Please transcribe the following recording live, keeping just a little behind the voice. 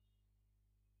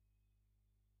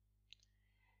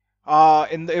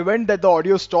In the event that the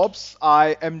audio stops,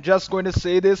 I am just going to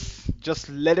say this, just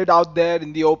let it out there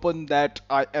in the open that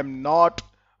I am not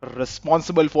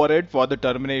responsible for it, for the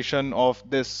termination of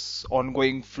this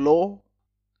ongoing flow.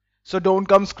 So don't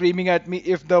come screaming at me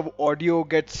if the audio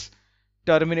gets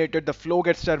terminated, the flow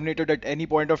gets terminated at any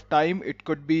point of time. It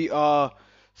could be a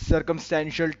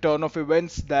circumstantial turn of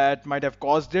events that might have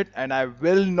caused it, and I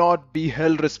will not be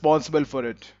held responsible for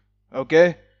it.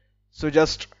 Okay? So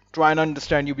just try and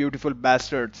understand, you beautiful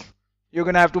bastards. You're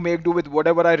gonna have to make do with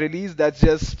whatever I release. That's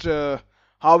just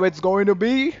how it's going to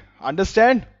be.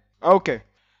 Understand? Okay.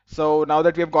 So now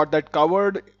that we have got that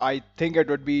covered, I think it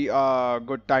would be a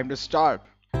good time to start.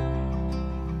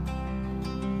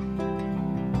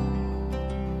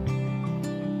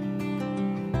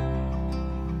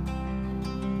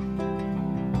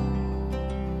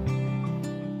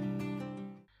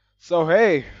 So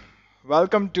hey,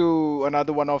 welcome to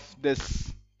another one of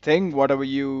this thing, whatever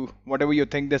you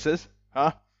think this is.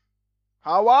 Huh?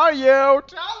 How are you?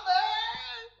 Tell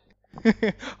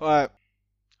me.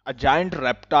 A giant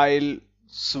reptile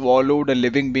swallowed a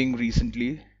living being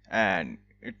recently, and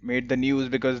it made the news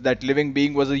because that living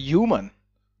being was a human,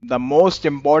 the most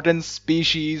important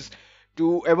species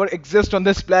to ever exist on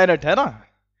this planet, है ना?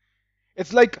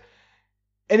 It's like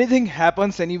anything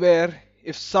happens anywhere,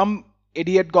 if some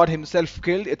idiot got himself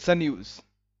killed, it's a news.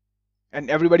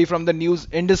 And everybody from the news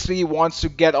industry wants to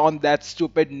get on that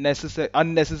stupid,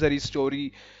 unnecessary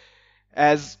story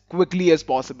as quickly as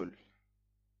possible.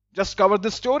 Just cover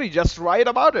the story, just write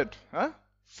about it. Huh?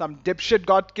 Some dipshit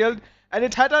got killed and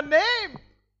it had a name.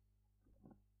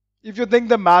 If you think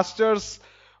the masters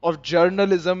of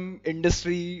journalism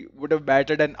industry would have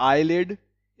batted an eyelid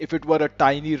if it were a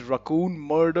tiny raccoon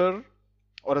murder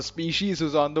or a species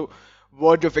who's on the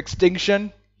verge of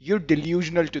extinction, you're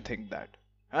delusional to think that.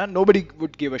 Huh? Nobody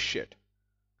would give a shit.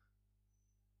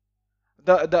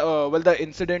 The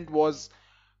incident was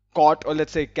caught, or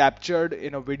let's say captured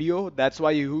in a video. That's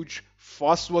why a huge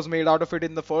fuss was made out of it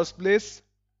in the first place.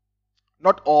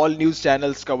 Not all news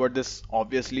channels covered this,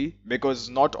 obviously, because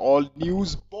not all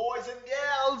news boys and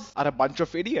girls are a bunch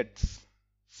of idiots.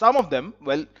 Some of them,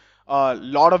 well, a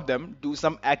lot of them do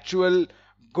some actual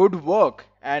good work,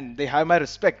 and they have my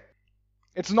respect.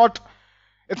 It's not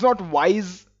it's not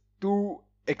wise to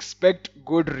expect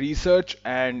good research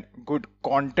and good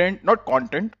content, not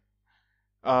content,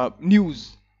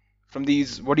 news from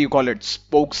these, what do you call it,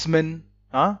 spokesmen,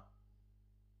 huh?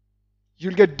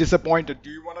 You'll get disappointed. Do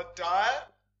you want to die?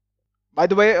 By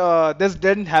the way, this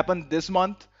didn't happen this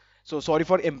month, so sorry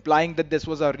for implying that this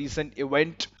was a recent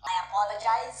event. I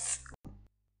apologize.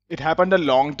 It happened a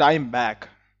long time back.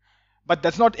 But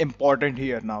that's not important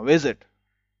here now, is it?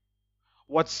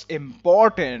 What's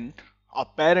important,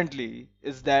 apparently,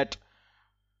 is that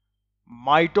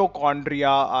mitochondria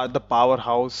are the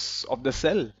powerhouse of the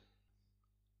cell.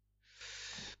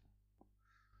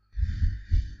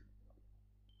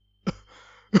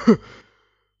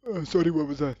 Sorry, what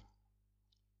was that?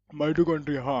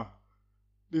 Mitochondria, huh?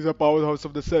 These are powerhouse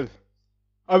of the cell.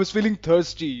 I was feeling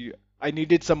thirsty. I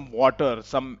needed some water,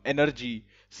 some energy,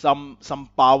 some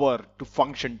power to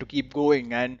function, to keep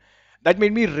going, and that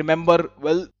made me remember,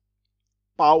 well,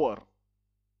 power.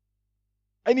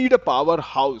 I need a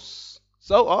powerhouse.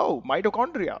 So, oh,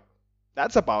 mitochondria.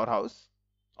 That's a powerhouse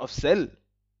of cell,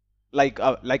 like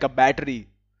a battery.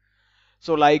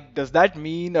 So, like, does that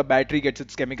mean a battery gets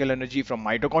its chemical energy from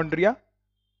mitochondria?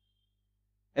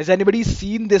 Has anybody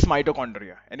seen this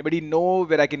mitochondria? Anybody know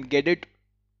where I can get it?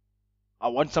 I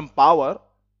want some power.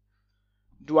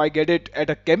 Do I get it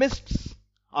at a chemist's?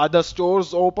 Are the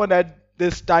stores open at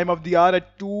this time of the hour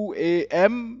at 2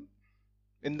 a.m.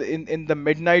 in the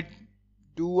midnight?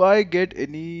 Do I get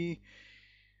any?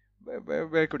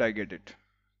 Where could I get it?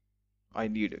 I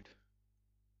need it.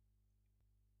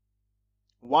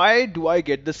 Why do I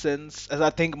get the sense, as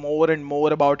I think more and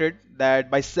more about it,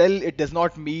 that by cell it does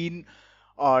not mean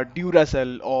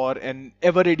Duracell or an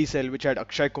Eveready cell, which had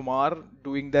Akshay Kumar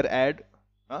doing their ad.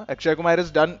 Akshay Kumar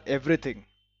has done everything.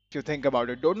 If you think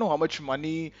about it, don't know how much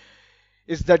money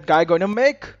is that guy going to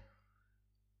make.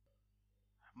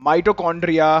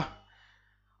 Mitochondria.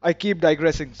 I keep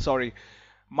digressing. Sorry.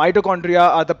 Mitochondria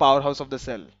are the powerhouse of the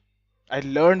cell. I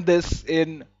learned this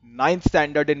in ninth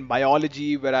standard in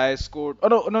biology where I scored. Oh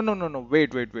no, no, no, no, no.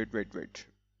 Wait.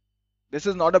 This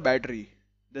is not a battery.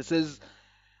 This is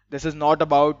this is not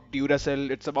about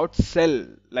Duracell. It's about cell,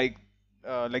 like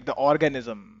the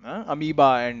organism,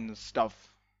 amoeba and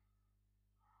stuff.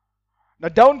 Now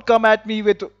don't come at me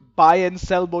with buy and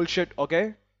sell bullshit,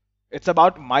 okay? It's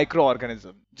about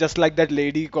microorganism. Just like that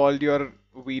lady called your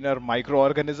wiener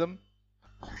microorganism.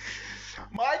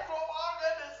 Microorganism!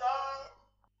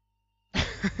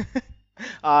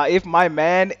 If my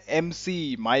man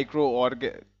MC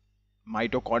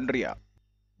mitochondria,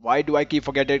 why do I keep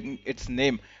forgetting its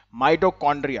name?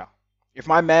 Mitochondria. If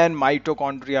my man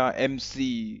mitochondria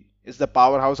MC is the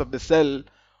powerhouse of the cell,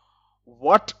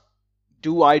 what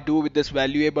do I do with this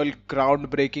valuable,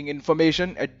 groundbreaking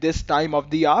information at this time of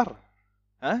the hour?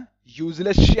 Huh?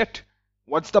 Useless shit.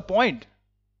 What's the point?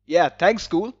 Yeah, thanks,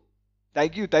 school.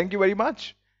 Thank you very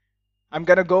much. I'm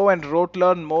gonna go and rote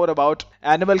learn more about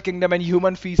animal kingdom and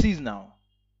human feces now.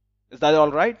 Is that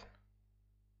alright?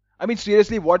 I mean,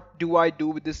 seriously, what do I do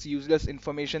with this useless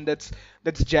information that's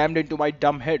jammed into my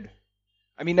dumb head?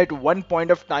 I mean, at one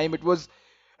point of time, it was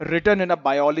written in a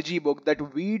biology book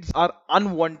that weeds are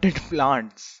unwanted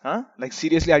plants. Huh? Like,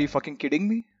 seriously, are you fucking kidding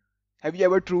me? Have you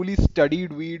ever truly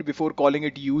studied weed before calling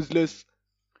it useless?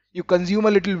 You consume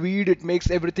a little weed, it makes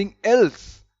everything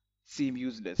else seem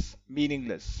useless,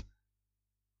 meaningless.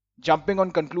 Jumping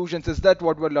on conclusions, is that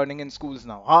what we're learning in schools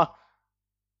now? Huh?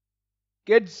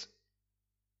 Kids,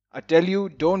 I tell you,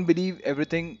 don't believe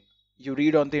everything you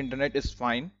read on the internet is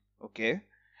fine, okay?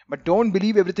 But don't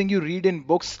believe everything you read in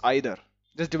books either.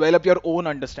 Just develop your own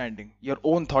understanding, your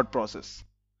own thought process.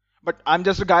 But I'm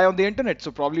just a guy on the internet,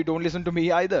 so probably don't listen to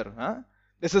me either, huh?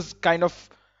 This is kind of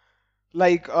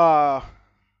like a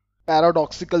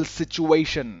paradoxical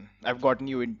situation I've gotten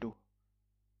you into.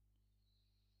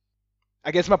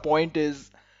 I guess my point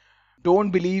is don't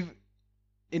believe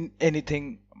in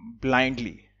anything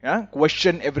blindly, yeah?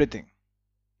 Question everything.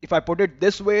 If I put it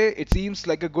this way, it seems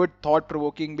like a good thought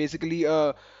provoking, basically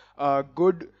a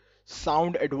good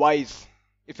sound advice.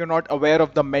 If you're not aware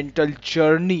of the mental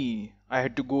journey I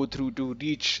had to go through to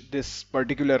reach this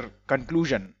particular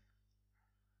conclusion.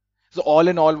 So, all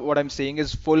in all, what I'm saying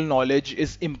is full knowledge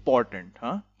is important.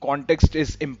 Huh? Context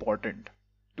is important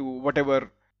to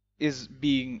whatever is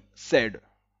being said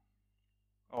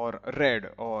or read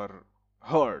or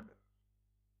heard.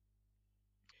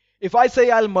 If I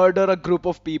say I'll murder a group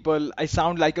of people, I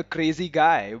sound like a crazy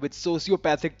guy with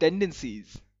sociopathic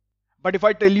tendencies. But if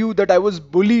I tell you that I was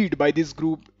bullied by this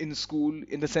group in school,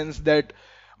 in the sense that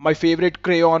my favorite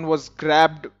crayon was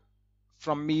grabbed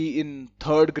from me in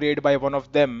third grade by one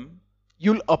of them,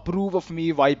 you'll approve of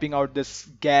me wiping out this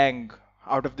gang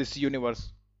out of this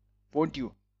universe, won't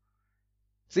you?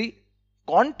 See?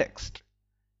 Context.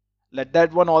 Let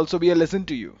that one also be a lesson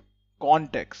to you.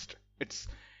 Context. It's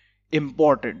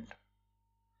important.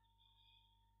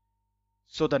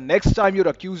 So the next time you're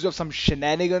accused of some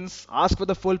shenanigans, ask for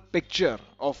the full picture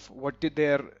of what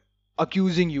they're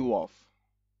accusing you of.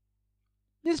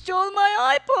 You stole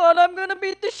my iPod. I'm gonna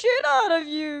beat the shit out of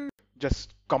you.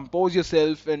 Just compose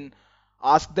yourself and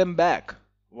ask them back.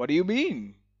 What do you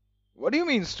mean? What do you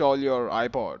mean stole your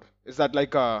iPod? Is that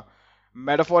like a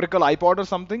metaphorical iPod or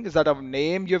something? Is that a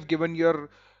name you've given your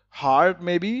heart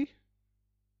maybe?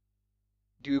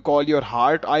 Do you call your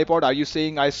heart iPod? Are you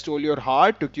saying I stole your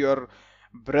heart, took your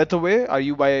breath away? Are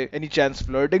you by any chance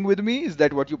flirting with me? Is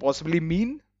that what you possibly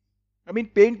mean? I mean,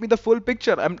 paint me the full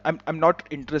picture. I'm not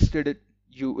interested in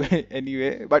you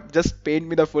anyway, but just paint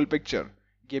me the full picture.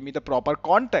 Give me the proper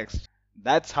context.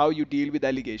 That's how you deal with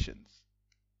allegations.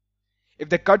 If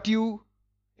they cut you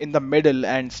in the middle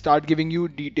and start giving you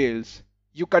details,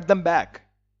 you cut them back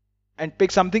and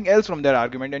pick something else from their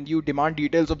argument and you demand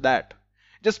details of that.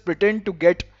 Just pretend to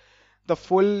get the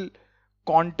full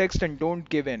context and don't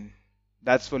give in.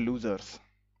 That's for losers.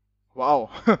 Wow.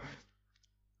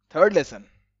 Third lesson,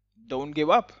 don't give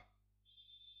up.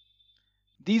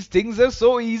 These things are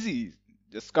so easy,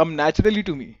 just come naturally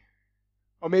to me.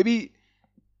 Or maybe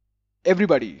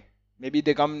everybody. Maybe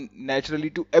they come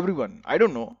naturally to everyone. I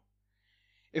don't know.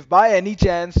 If by any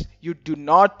chance you do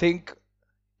not think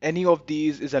any of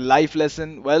these is a life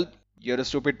lesson, well, you're a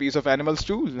stupid piece of animal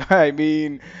stool. I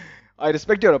mean, I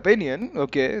respect your opinion.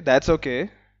 Okay, that's okay.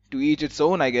 To each its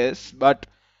own, I guess. But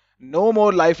no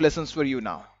more life lessons for you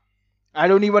now. I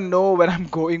don't even know where I'm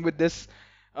going with this.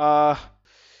 Uh,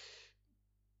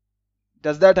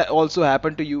 does that also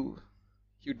happen to you?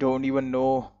 You don't even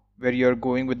know where you're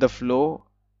going with the flow.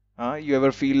 You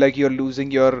ever feel like you're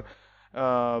losing your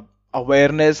uh,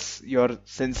 awareness, your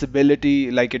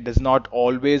sensibility, like it does not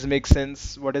always make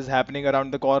sense what is happening around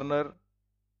the corner?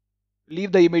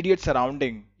 Leave the immediate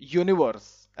surrounding,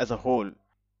 universe as a whole.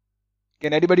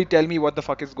 Can anybody tell me what the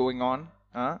fuck is going on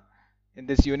in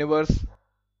this universe?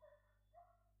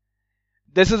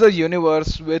 This is a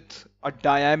universe with a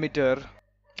diameter,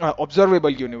 observable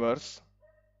universe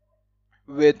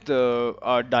with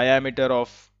a diameter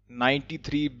of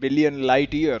 93 billion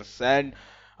light years and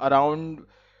around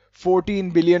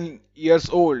 14 billion years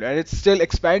old, and it's still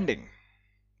expanding,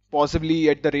 possibly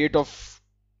at the rate of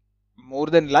more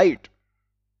than light.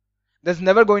 There's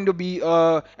never going to be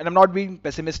and I'm not being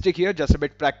pessimistic here, just a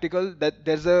bit practical, that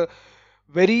there's a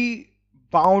very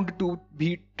bound to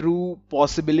be true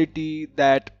possibility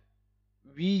that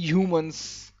we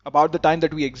humans, about the time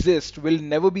that we exist, will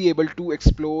never be able to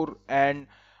explore and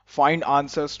find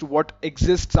answers to what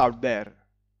exists out there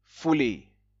fully,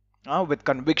 with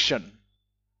conviction.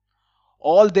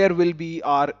 All there will be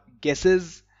are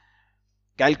guesses,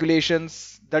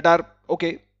 calculations that are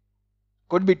okay,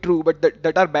 could be true, but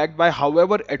that are backed by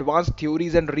however advanced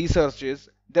theories and researches.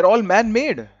 They're all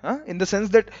man-made, in the sense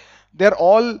that they're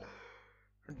all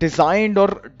designed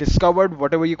or discovered,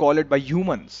 whatever you call it, by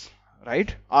humans,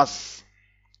 right? Us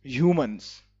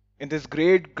humans, in this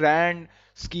great grand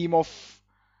scheme of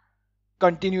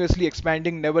continuously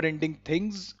expanding, never ending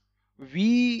things,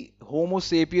 we Homo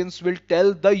sapiens will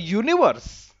tell the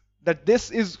universe that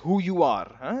this is who you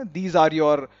are. These are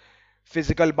your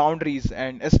physical boundaries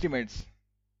and estimates.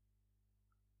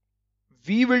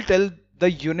 We will tell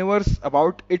the universe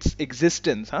about its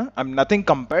existence. I'm nothing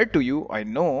compared to you, I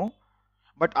know,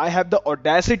 but I have the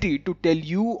audacity to tell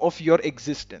you of your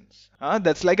existence.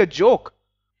 That's like a joke.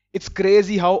 It's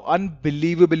crazy how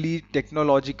unbelievably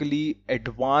technologically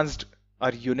advanced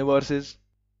our universe is.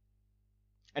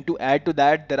 And to add to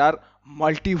that, there are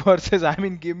multiverses. I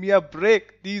mean, give me a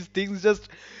break. These things just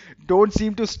don't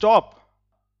seem to stop.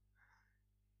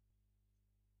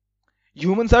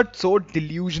 Humans are so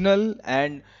delusional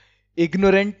and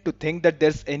ignorant to think that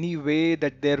there's any way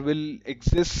that there will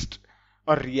exist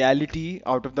a reality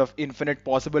out of the infinite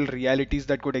possible realities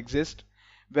that could exist,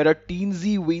 where a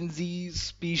teensy weensy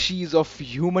species of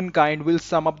humankind will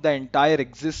sum up the entire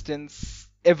existence,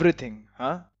 everything.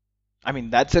 I mean,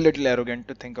 that's a little arrogant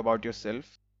to think about yourself.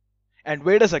 And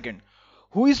wait a second,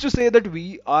 who is to say that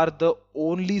we are the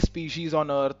only species on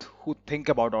earth who think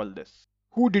about all this?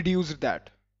 Who deduced that?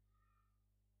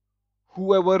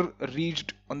 Whoever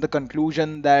reached on the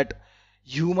conclusion that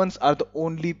humans are the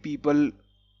only people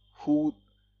who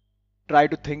try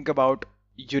to think about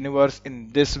universe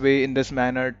in this way, in this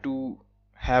manner, to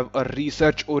have a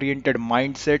research oriented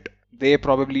mindset, they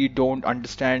probably don't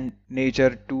understand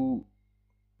nature to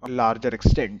a larger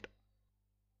extent.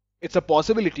 It's a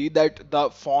possibility that the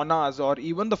faunas or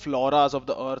even the floras of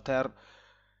the earth are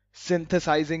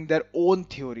synthesizing their own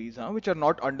theories, which are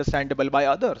not understandable by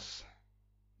others.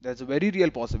 There's a very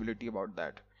real possibility about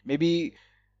that. Maybe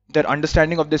their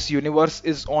understanding of this universe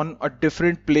is on a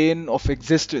different plane of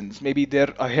existence. Maybe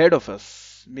they're ahead of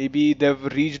us. Maybe they've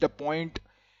reached a point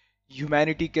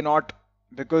humanity cannot,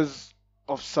 because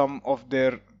of some of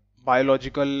their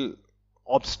biological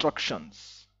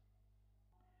obstructions.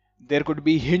 There could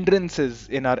be hindrances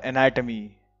in our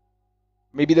anatomy.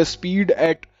 Maybe the speed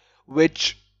at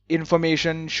which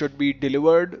information should be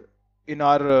delivered in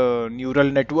our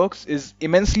neural networks is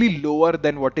immensely lower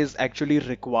than what is actually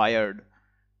required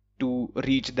to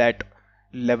reach that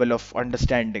level of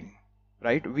understanding,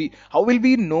 right? We How will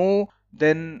we know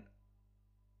then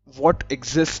what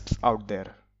exists out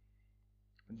there?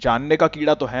 जानने का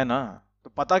कीड़ा तो है ना, तो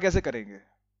पता कैसे करेंगे?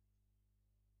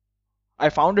 I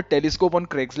found a telescope on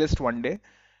Craigslist one day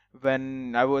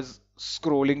when I was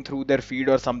scrolling through their feed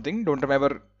or something. Don't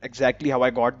remember exactly how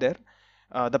I got there.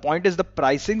 The point is the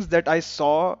pricings that I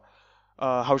saw.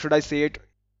 How should I say it?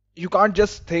 You can't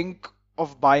just think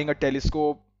of buying a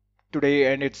telescope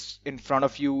today and it's in front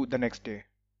of you the next day.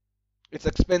 It's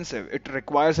expensive. It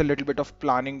requires a little bit of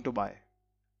planning to buy.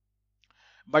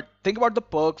 But think about the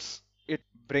perks it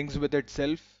brings with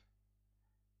itself.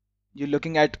 You're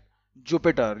looking at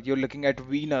Jupiter, you're looking at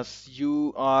Venus,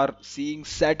 you are seeing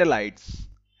satellites,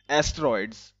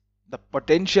 asteroids. The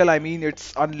potential, I mean,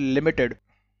 it's unlimited.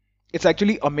 It's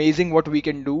actually amazing what we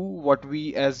can do, what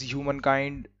we as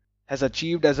humankind has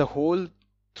achieved as a whole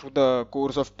through the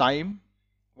course of time.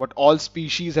 What all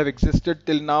species have existed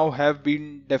till now have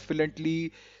been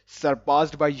definitely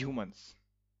surpassed by humans.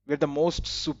 We're the most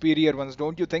superior ones,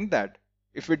 don't you think that?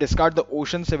 If we discard the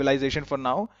ocean civilization for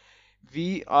now,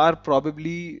 we are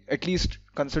probably, at least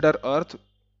consider Earth,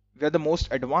 we are the most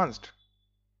advanced.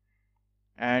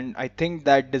 And I think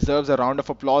that deserves a round of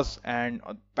applause and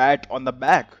a pat on the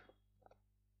back.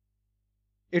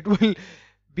 It will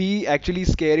be actually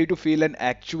scary to feel an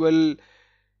actual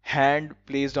hand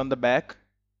placed on the back.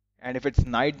 And if it's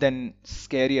night, then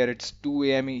scarier. It's 2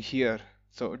 a.m. here.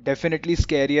 So definitely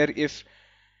scarier if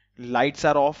lights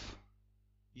are off.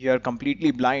 You're completely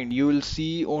blind. You will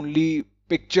see only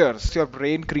pictures your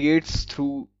brain creates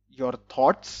through your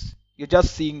thoughts. You're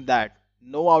just seeing that.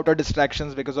 No outer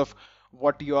distractions because of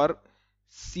what you're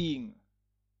seeing,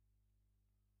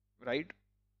 right?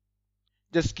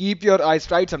 Just keep your eyes,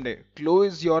 try it someday.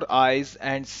 Close your eyes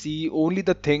and see only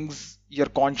the things your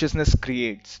consciousness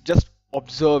creates. Just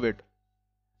observe it.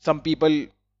 Some people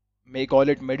may call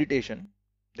it meditation.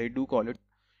 They do call it.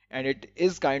 And it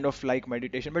is kind of like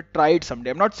meditation, but try it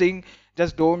someday. I'm not saying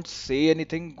just don't say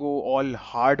anything, go all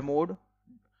hard mode.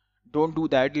 Don't do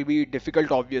that. It'll be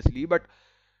difficult, obviously, but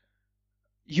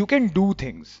you can do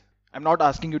things. I'm not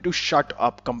asking you to shut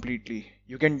up completely.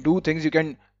 You can do things. You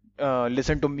can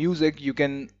listen to music. You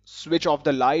can switch off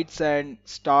the lights and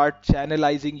start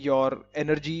channelizing your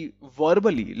energy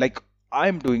verbally, like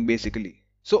I'm doing basically.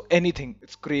 So anything.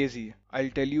 It's crazy. I'll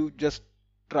tell you, just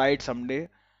try it someday.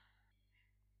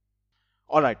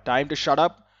 All right, time to shut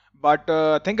up. But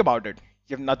think about it.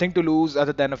 You have nothing to lose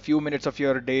other than a few minutes of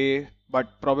your day,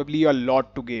 but probably a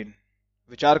lot to gain.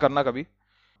 विचार करना कभी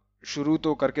शुरू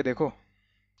तो करके देखो.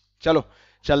 चलो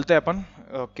चलते हैं अपन.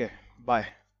 ओके.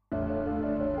 बाय.